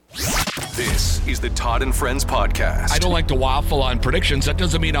This is the Todd and Friends podcast. I don't like to waffle on predictions. That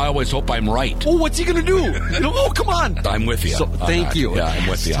doesn't mean I always hope I'm right. Oh, what's he going to do? Oh, come on. I'm with you. So, thank you. Yeah, I'm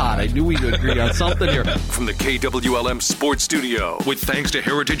with you. Todd, I knew we'd agree on something here. From the KWLM Sports Studio, with thanks to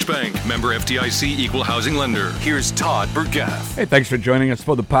Heritage Bank, member FDIC equal housing lender. Here's Todd Burgaff. Hey, thanks for joining us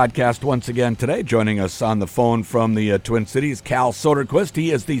for the podcast once again today. Joining us on the phone from the Twin Cities, Cal Soderquist.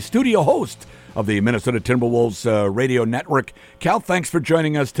 He is the studio host of the Minnesota Timberwolves radio network. Cal, thanks for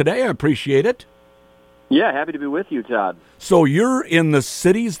joining us today. I appreciate it. Yeah, happy to be with you, Todd. So you're in the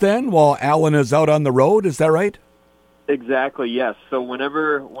cities then while Alan is out on the road, is that right? Exactly, yes. So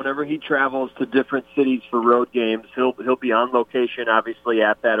whenever he travels to different cities for road games, he'll be on location, obviously,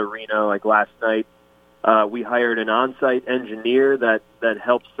 at that arena. Like last night, we hired an on-site engineer that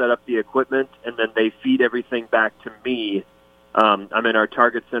helps set up the equipment, and then they feed everything back to me. I'm in our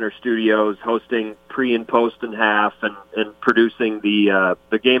Target Center studios hosting pre- and post and half and producing the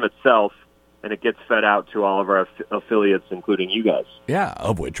game itself. And it gets fed out to all of our affiliates, including you guys. Yeah,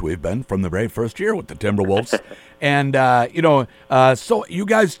 of which we've been from the very first year with the Timberwolves. And, so you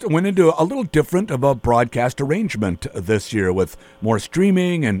guys went into a little different of a broadcast arrangement this year with more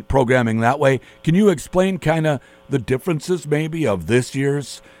streaming and programming that way. Can you explain kind of the differences maybe of this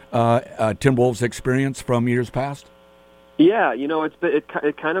year's Timberwolves experience from years past? Yeah,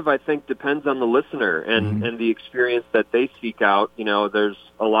 it kind of, I think, depends on the listener and the experience that they seek out. There's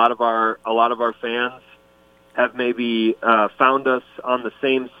a lot of our fans have maybe found us on the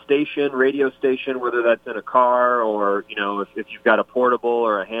same radio station, whether that's in a car or, if you've got a portable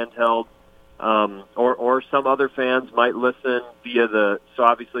or a handheld, or some other fans might listen via so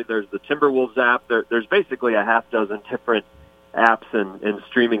obviously there's the Timberwolves app. There's basically a half dozen different apps and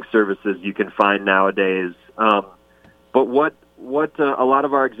streaming services you can find nowadays. But what a lot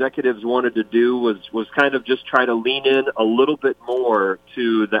of our executives wanted to do was kind of just try to lean in a little bit more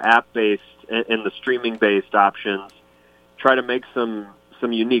to the app-based and the streaming-based options, try to make some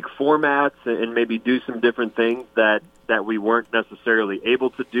unique formats and maybe do some different things that we weren't necessarily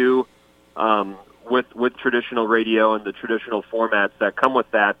able to do with traditional radio and the traditional formats that come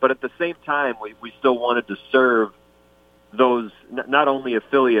with that. But at the same time, we still wanted to serve those not only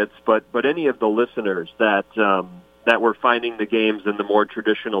affiliates but any of the listeners that were finding the games in the more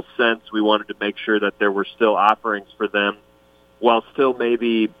traditional sense. We wanted to make sure that there were still offerings for them while still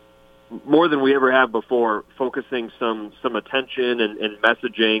maybe more than we ever have before focusing some attention and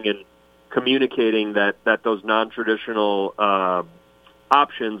messaging and communicating that those non-traditional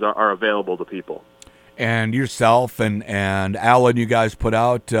options are available to people. And yourself and Alan, you guys put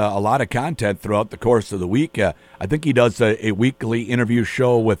out a lot of content throughout the course of the week. I think he does a weekly interview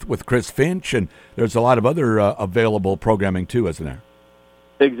show with Chris Finch, and there's a lot of other available programming too, isn't there?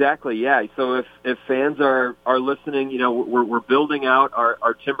 Exactly, yeah. So if fans are listening, we're building out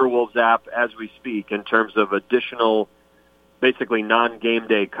our Timberwolves app as we speak in terms of additional, basically non-game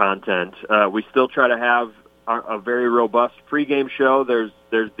day content. We still try to have a very robust pregame show. There's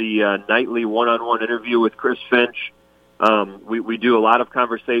the nightly one-on-one interview with Chris Finch. We do a lot of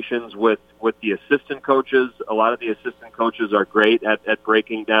conversations with the assistant coaches. A lot of the assistant coaches are great at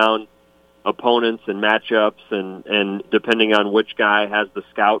breaking down opponents and matchups and depending on which guy has the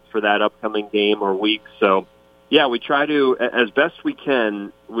scout for that upcoming game or week. So, yeah, we try to, as best we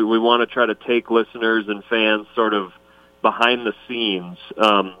can, we want to try to take listeners and fans sort of behind the scenes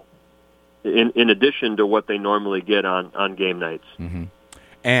in addition to what they normally get on game nights. Mm-hmm.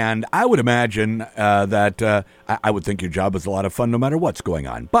 And I would imagine that I would think your job is a lot of fun no matter what's going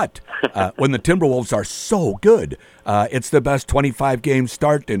on. But when the Timberwolves are so good, it's the best 25-game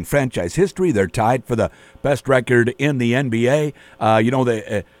start in franchise history. They're tied for the best record in the NBA.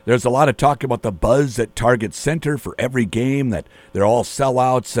 There's a lot of talk about the buzz at Target Center for every game, that they're all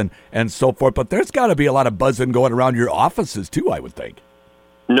sellouts and so forth. But there's got to be a lot of buzzing going around your offices, too, I would think.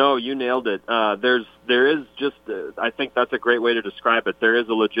 No, you nailed it. There is just, I think that's a great way to describe it. There is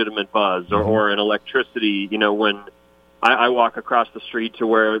a legitimate buzz or an electricity. When I walk across the street to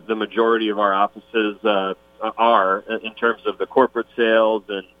where the majority of our offices are in terms of the corporate sales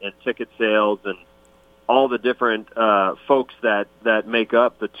and ticket sales and all the different folks that make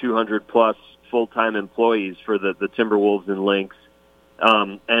up the 200-plus full-time employees for the Timberwolves and Lynx.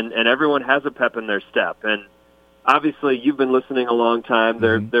 And everyone has a pep in their step. And obviously, you've been listening a long time.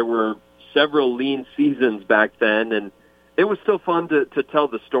 There were several lean seasons back then, and it was still fun to tell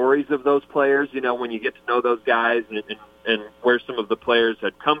the stories of those players, when you get to know those guys and where some of the players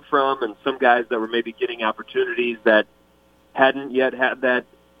had come from and some guys that were maybe getting opportunities that hadn't yet had that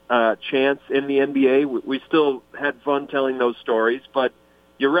chance in the NBA. We still had fun telling those stories, but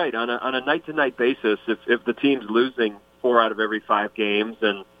you're right. On a night-to-night basis, if the team's losing 4 out of every 5 games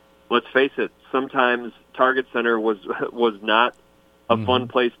and let's face it, sometimes Target Center was not a fun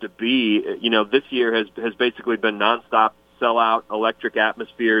place to be. You know, this year has basically been nonstop sellout, electric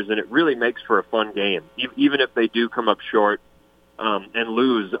atmospheres, and it really makes for a fun game. Even if they do come up short and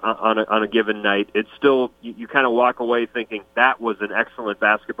lose on a given night, it's still, you kind of walk away thinking that was an excellent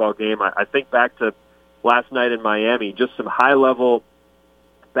basketball game. I think back to last night in Miami, just some high-level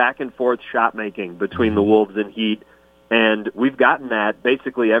back-and-forth shot-making between the Wolves and Heat. And we've gotten that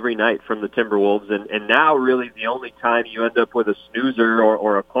basically every night from the Timberwolves. And now really the only time you end up with a snoozer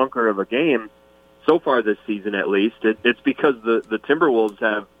or a clunker of a game, so far this season at least, it's because the Timberwolves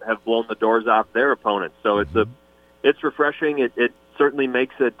have blown the doors off their opponents. So it's refreshing. It certainly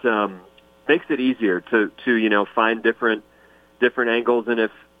makes it easier to find different angles. And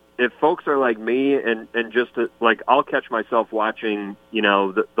if folks are like me and just like, I'll catch myself watching,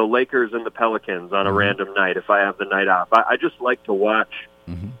 the Lakers and the Pelicans on a random night if I have the night off. I just like to watch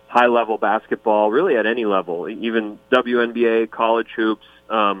high-level basketball, really at any level, even WNBA, college hoops.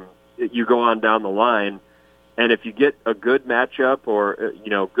 You go on down the line, and if you get a good matchup or,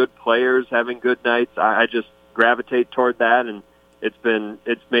 good players having good nights, I just gravitate toward that, and it's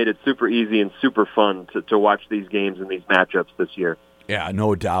made it super easy and super fun to watch these games and these matchups this year. Yeah,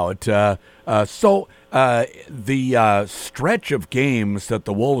 no doubt. So the stretch of games that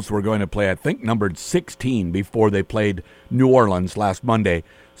the Wolves were going to play, I think, numbered 16 before they played New Orleans last Monday.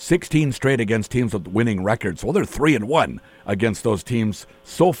 16 straight against teams with winning records. Well, they're 3-1 against those teams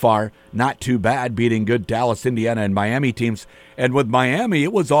so far. Not too bad, beating good Dallas, Indiana, and Miami teams. And with Miami,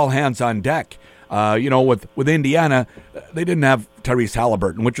 it was all hands on deck. With Indiana, they didn't have Tyrese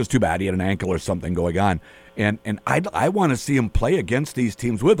Halliburton, which was too bad. He had an ankle or something going on. And I want to see him play against these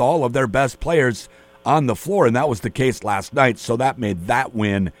teams with all of their best players on the floor, and that was the case last night. So that made that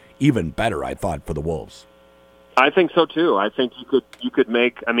win even better, I thought, for the Wolves. I think so too. I think you could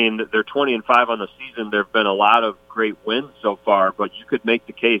make. I mean, they're 20-5 on the season. There have been a lot of great wins so far, but you could make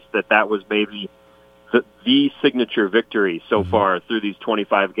the case that was maybe the signature victory so far through these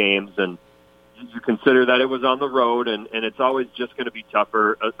 25 games. And you consider that it was on the road, and it's always just going to be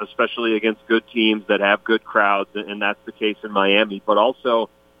tougher, especially against good teams that have good crowds, and that's the case in Miami. But also,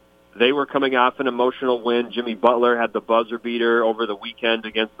 they were coming off an emotional win. Jimmy Butler had the buzzer beater over the weekend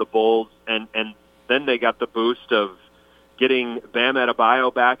against the Bulls, and then they got the boost of getting Bam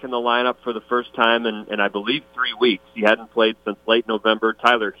Adebayo back in the lineup for the first time in I believe 3 weeks. He hadn't played since late November.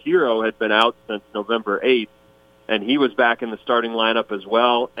 Tyler Hero had been out since November 8th, and he was back in the starting lineup as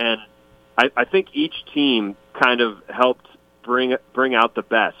well. And I think each team kind of helped bring out the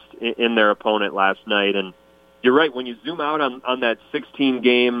best in their opponent last night. And you're right, when you zoom out on that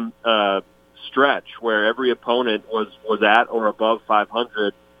 16-game stretch where every opponent was at or above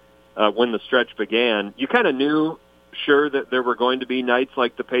 500 when the stretch began, you kind of knew, sure, that there were going to be nights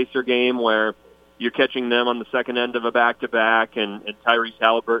like the Pacer game where you're catching them on the second end of a back-to-back and Tyrese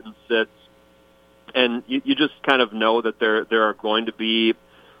Halliburton sits. And you just kind of know that there are going to be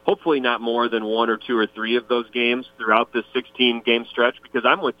hopefully not more than 1 or 2 or 3 of those games throughout this 16-game stretch, because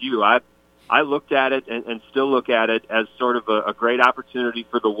I'm with you. I looked at it and still look at it as sort of a great opportunity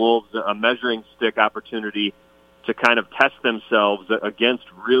for the Wolves, a measuring stick opportunity to kind of test themselves against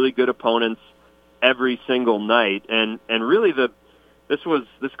really good opponents every single night. And really this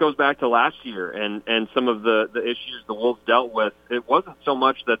goes back to last year and some of the issues the Wolves dealt with. It wasn't so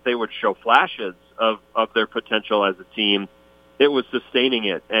much that they would show flashes of their potential as a team. It was sustaining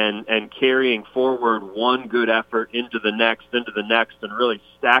it and carrying forward one good effort into the next, and really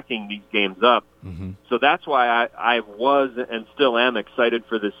stacking these games up. Mm-hmm. So that's why I was and still am excited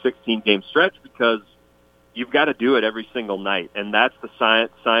for this 16-game stretch, because you've got to do it every single night. And that's the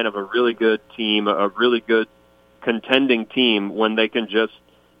sign of a really good team, a really good contending team, when they can just,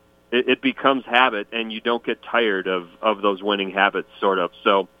 it becomes habit and you don't get tired of those winning habits, sort of.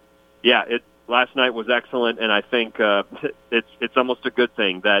 So, yeah, last night was excellent, and I think it's almost a good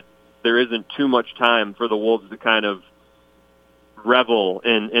thing that there isn't too much time for the Wolves to kind of revel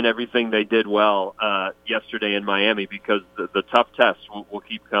in everything they did well yesterday in Miami, because the tough tests will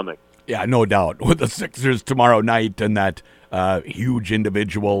keep coming. Yeah, no doubt. With the Sixers tomorrow night and that huge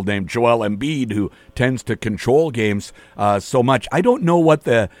individual named Joel Embiid, who tends to control games so much. I don't know what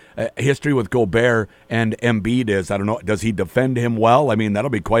the history with Gobert and Embiid is. I don't know. Does he defend him well? I mean, that'll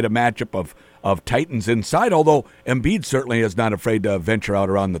be quite a matchup of titans inside, although Embiid certainly is not afraid to venture out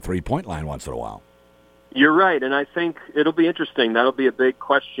around the three-point line once in a while. You're right, and I think it'll be interesting. That'll be a big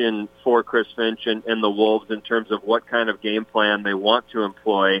question for Chris Finch and the Wolves in terms of what kind of game plan they want to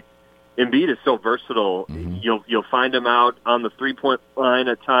employ. Embiid is so versatile. Mm-hmm. You'll find him out on the three-point line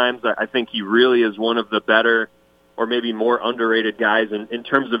at times. I think he really is one of the better, or maybe more underrated guys in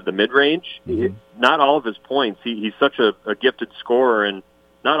terms of the mid-range. Not all of his points. He's such a gifted scorer, and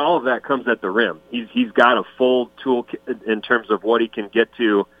not all of that comes at the rim. He's got a full tool in terms of what he can get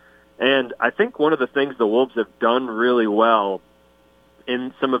to. And I think one of the things the Wolves have done really well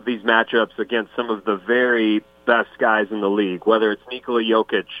in some of these matchups against some of the very best guys in the league, whether it's Nikola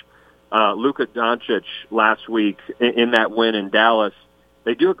Jokic, Luka Doncic last week in that win in Dallas,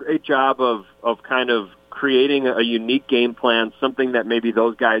 they do a great job of kind of creating a unique game plan, something that maybe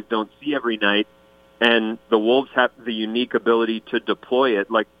those guys don't see every night, and the Wolves have the unique ability to deploy it.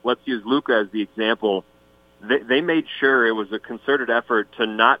 Like, let's use Luka as the example. They made sure it was a concerted effort to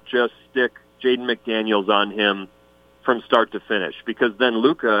not just stick Jaden McDaniels on him from start to finish, because then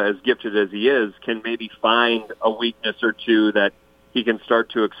Luka, as gifted as he is, can maybe find a weakness or two that he can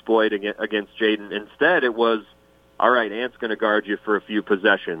start to exploit against Jaden. Instead, it was, all right, Ant's going to guard you for a few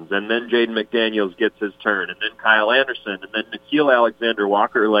possessions, and then Jaden McDaniels gets his turn, and then Kyle Anderson, and then Nickeil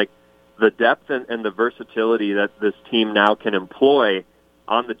Alexander-Walker. Like, the depth and the versatility that this team now can employ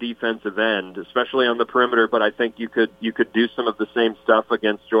on the defensive end, especially on the perimeter, but I think you could do some of the same stuff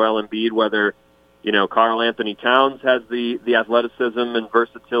against Joel Embiid, whether, you know, Karl Anthony Towns has the athleticism and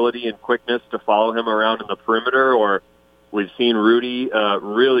versatility and quickness to follow him around in the perimeter, or we've seen Rudy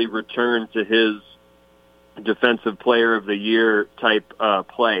really return to his defensive player of the year type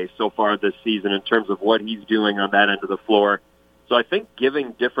play so far this season in terms of what he's doing on that end of the floor. So I think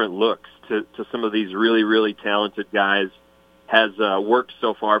giving different looks to some of these really, really talented guys has worked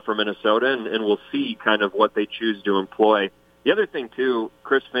so far for Minnesota, and we'll see kind of what they choose to employ. The other thing, too,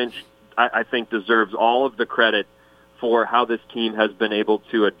 Chris Finch, I think, deserves all of the credit for how this team has been able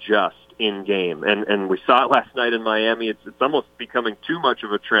to adjust in game. And we saw it last night in Miami. It's almost becoming too much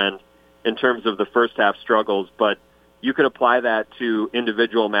of a trend in terms of the first half struggles, but you can apply that to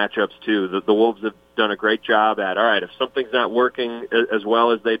individual matchups too. The Wolves have done a great job at, all right, if something's not working as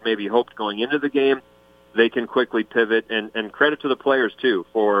well as they'd maybe hoped going into the game, they can quickly pivot, and credit to the players too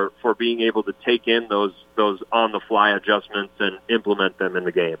for being able to take in those on-the-fly adjustments and implement them in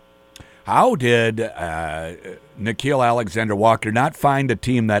the game. How did Nickeil Alexander-Walker not find a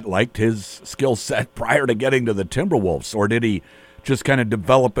team that liked his skill set prior to getting to the Timberwolves, or did he just kind of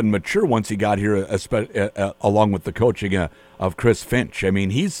develop and mature once he got here, along with the coaching of Chris Finch? I mean,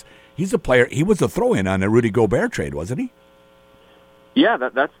 he's a player. He was a throw-in on a Rudy Gobert trade, wasn't he? Yeah,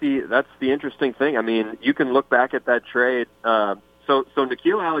 that's the interesting thing. I mean, you can look back at that trade. So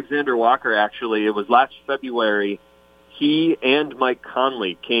Nickeil Alexander-Walker, actually, it was last February. He and Mike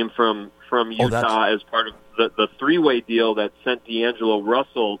Conley came from Utah as part of the three-way deal that sent D'Angelo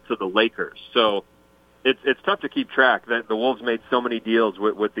Russell to the Lakers. So it's tough to keep track that the Wolves made so many deals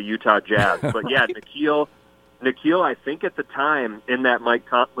with the Utah Jazz. But yeah, Nickeil, I think at the time in that Mike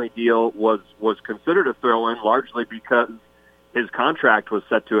Conley deal was considered a throw-in, largely because his contract was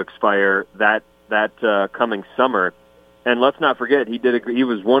set to expire that coming summer. And let's not forget, he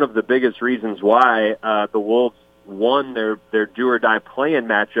was one of the biggest reasons why the Wolves won their do-or-die play-in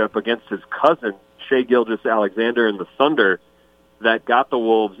matchup against his cousin, Shai Gilgeous-Alexander, and the Thunder, that got the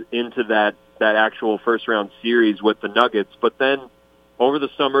Wolves into that actual first-round series with the Nuggets. But then over the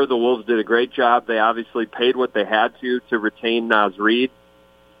summer, the Wolves did a great job. They obviously paid what they had to retain Naz Reid,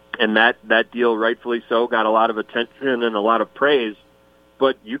 and that deal, rightfully so, got a lot of attention and a lot of praise.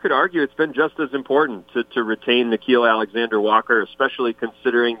 But you could argue it's been just as important to retain Nickeil Alexander-Walker, especially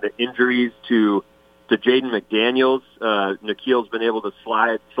considering the injuries to Jaden McDaniels. Nickeil's been able to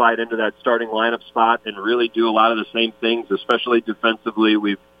slide into that starting lineup spot and really do a lot of the same things, especially defensively.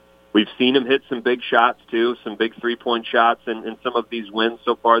 We've seen him hit some big shots too, some big three-point shots in some of these wins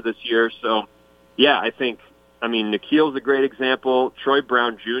so far this year. So, yeah, I mean, Nickeil's a great example. Troy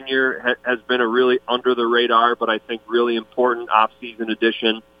Brown Jr. has been a really under-the-radar, but I think really important off-season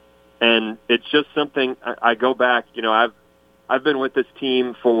addition. And it's just something, I go back, you know, I've been with this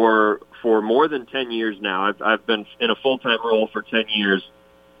team for more than 10 years now. I've been in a full-time role for 10 years,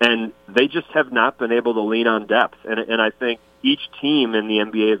 and they just have not been able to lean on depth. And I think each team in the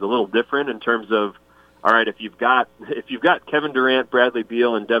NBA is a little different in terms of, all right, if you've got Kevin Durant, Bradley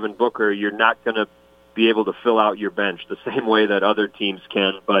Beal, and Devin Booker, you're not going to be able to fill out your bench the same way that other teams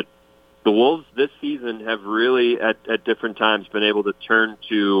can. But the Wolves this season have really, at different times, been able to turn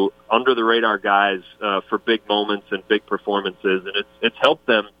to under-the-radar guys for big moments and big performances, and it's helped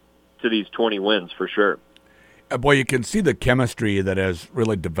them to these 20 wins for sure. Boy, you can see the chemistry that has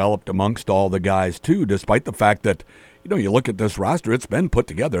really developed amongst all the guys, too, despite the fact that, you know, you look at this roster, it's been put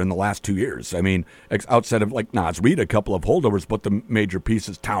together in the last 2 years. I mean, outside of, like, Naz Reid, a couple of holdovers, but the major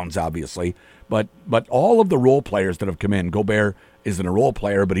pieces, Towns, obviously. But all of the role players that have come in, Gobert, isn't a role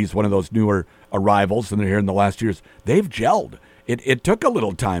player, but he's one of those newer arrivals, and they're here in the last years. They've gelled. It took a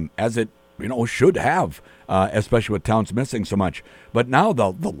little time, as it should have, especially with Towns missing so much. But now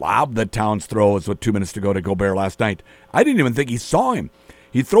the lob that Towns throws with 2 minutes to go to Gobert last night, I didn't even think he saw him.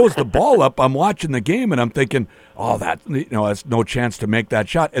 He throws the ball up. I'm watching the game, and I'm thinking, that's no chance to make that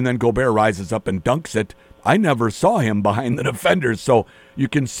shot. And then Gobert rises up and dunks it. I never saw him behind the defenders, so you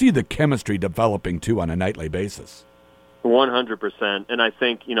can see the chemistry developing, too, on a nightly basis. 100%. And I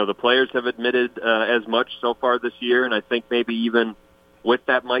think, the players have admitted as much so far this year, and I think maybe even with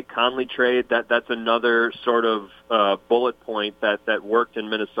that Mike Conley trade, that's another sort of bullet point that worked in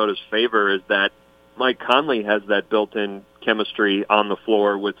Minnesota's favor, is that Mike Conley has that built-in chemistry on the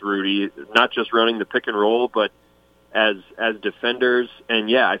floor with Rudy, not just running the pick and roll, but as defenders. And,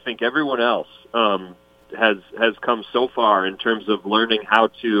 yeah, I think everyone else has come so far in terms of learning how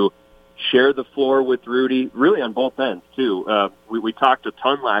to share the floor with Rudy, really on both ends, too. We talked a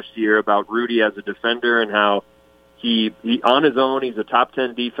ton last year about Rudy as a defender and how he on his own, he's a top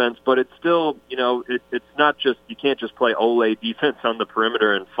 10 defense, but it's still, it's not just, you can't just play Ole defense on the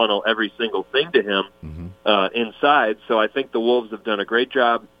perimeter and funnel every single thing to him inside. So I think the Wolves have done a great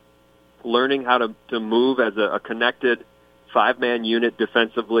job learning how to move as a connected five-man unit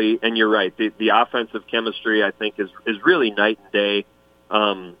defensively. And you're right, the offensive chemistry, I think, is really night and day.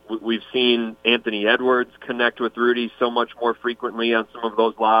 We've seen Anthony Edwards connect with Rudy so much more frequently on some of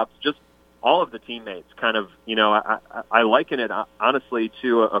those lobs. Just all of the teammates kind of, I liken it honestly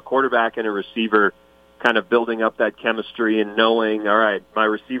to a quarterback and a receiver kind of building up that chemistry and knowing, all right, my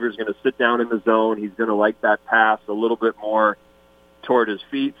receiver's going to sit down in the zone. He's going to like that pass a little bit more toward his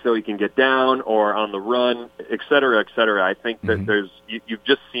feet so he can get down, or on the run, et cetera, et cetera. I think that you've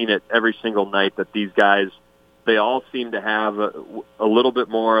just seen it every single night that these guys, they all seem to have a little bit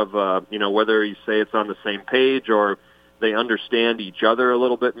more of a, whether you say it's on the same page or they understand each other a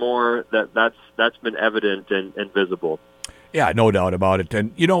little bit more, that's been evident and visible. Yeah, no doubt about it.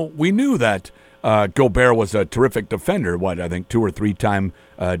 And, we knew that Gobert was a terrific defender, I think 2 or 3 time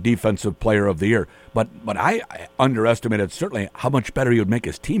defensive player of the year. But I underestimated certainly how much better he would make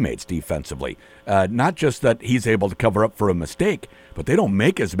his teammates defensively. Not just that he's able to cover up for a mistake, but they don't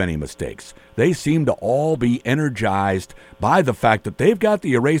make as many mistakes. They seem to all be energized by the fact that they've got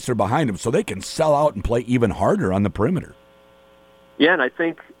the eraser behind them, so they can sell out and play even harder on the perimeter. Yeah, and I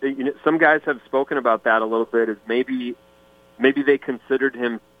think some guys have spoken about that a little bit, is maybe they considered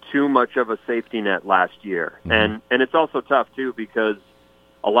him too much of a safety net last year. And it's also tough, too, because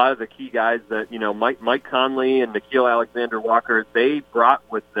a lot of the key guys that, Mike Conley and Nickeil Alexander-Walker, they brought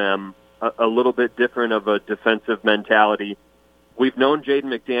with them a little bit different of a defensive mentality. We've known Jaden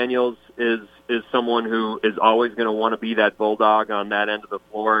McDaniels is someone who is always going to want to be that bulldog on that end of the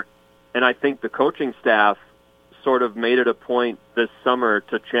floor. And I think the coaching staff sort of made it a point this summer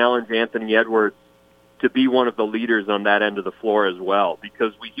to challenge Anthony Edwards to be one of the leaders on that end of the floor as well,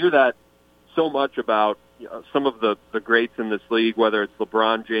 because we hear that so much about some of the greats in this league, whether it's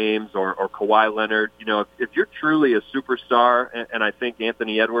LeBron James or Kawhi Leonard. If you're truly a superstar, and I think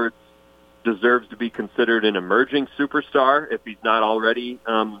Anthony Edwards deserves to be considered an emerging superstar if he's not already,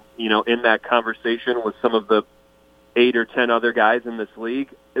 in that conversation with some of the 8 or 10 other guys in this league.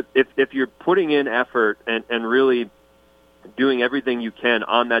 If you're putting in effort and really doing everything you can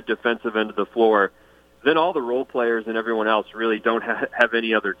on that defensive end of the floor, then all the role players and everyone else really don't have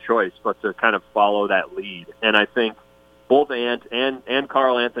any other choice but to kind of follow that lead. And I think both Ant and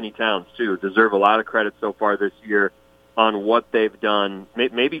Karl Anthony Towns, too, deserve a lot of credit so far this year on what they've done.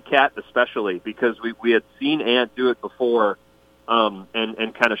 Maybe Cat especially, because we had seen Ant do it before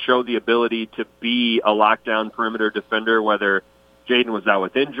and kind of show the ability to be a lockdown perimeter defender, whether Jaden was out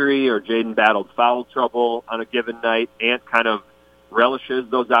with injury or Jaden battled foul trouble on a given night. Ant kind of relishes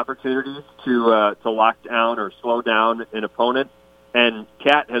those opportunities to lock down or slow down an opponent. And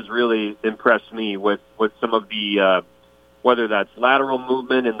Cat has really impressed me with some of the, whether that's lateral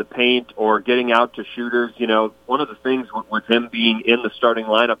movement in the paint or getting out to shooters. One of the things with him being in the starting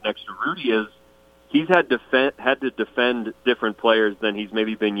lineup next to Rudy is he's had to defend different players than he's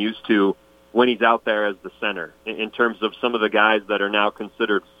maybe been used to when he's out there as the center, in terms of some of the guys that are now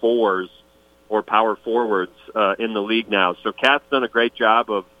considered fours or power forwards in the league now. So Cat's done a great job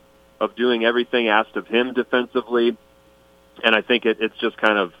of doing everything asked of him defensively, and I think it's just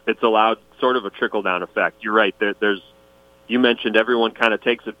it's allowed sort of a trickle-down effect. You're right. You mentioned everyone kind of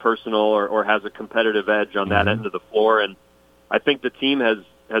takes it personal or has a competitive edge on that end of the floor, and I think the team has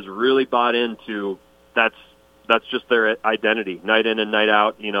really bought into that's just their identity, night in and night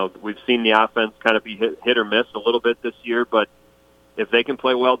out. We've seen the offense kind of be hit or miss a little bit this year, but if they can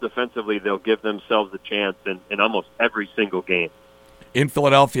play well defensively, they'll give themselves a chance in almost every single game. in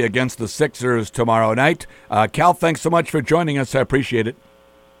Philadelphia against the Sixers tomorrow night. Cal, thanks so much for joining us. I appreciate it.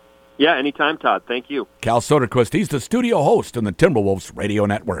 Yeah, anytime, Todd. Thank you. Cal Soderquist, he's the studio host on the Timberwolves Radio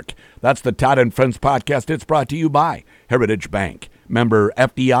Network. That's the Todd and Friends podcast. It's brought to you by Heritage Bank, member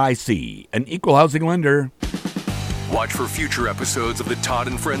FDIC, an equal housing lender. Watch for future episodes of the Todd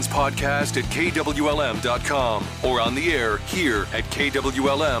and Friends podcast at KWLM.com or on the air here at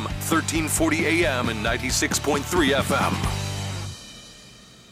KWLM 1340 AM and 96.3 FM.